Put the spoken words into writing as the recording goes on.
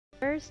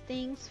First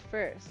things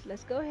first,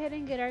 let's go ahead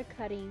and get our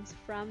cuttings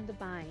from the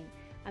vine.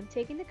 I'm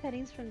taking the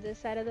cuttings from this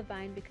side of the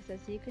vine because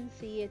as you can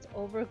see, it's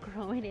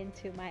overgrowing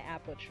into my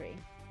apple tree.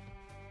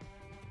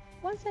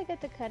 Once I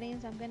get the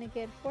cuttings, I'm going to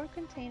get 4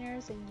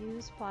 containers and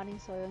use potting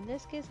soil. In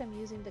this case, I'm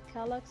using the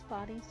Kellogg's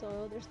potting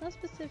soil. There's no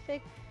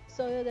specific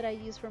soil that I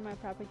use for my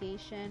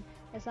propagation.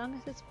 As long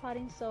as it's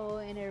potting soil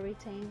and it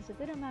retains a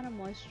good amount of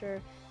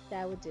moisture,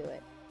 that would do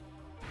it.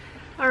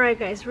 Alright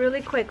guys,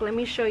 really quick, let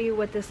me show you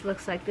what this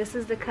looks like. This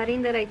is the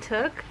cutting that I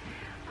took.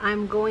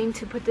 I'm going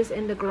to put this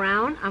in the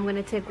ground. I'm going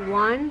to take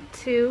 1,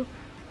 2,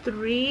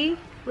 3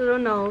 little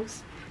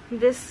nose,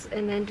 this,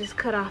 and then just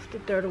cut off the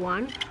third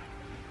one.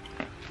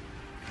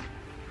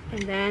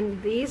 And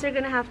then these are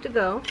going to have to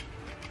go.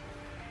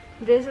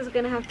 This is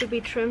going to have to be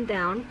trimmed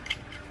down.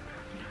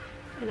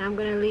 And I'm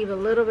going to leave a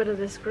little bit of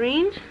this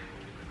green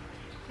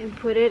and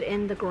put it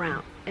in the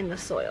ground, in the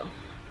soil.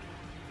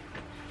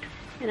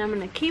 And I'm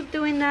going to keep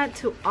doing that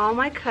to all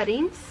my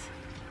cuttings.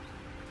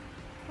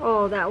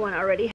 Oh, that one already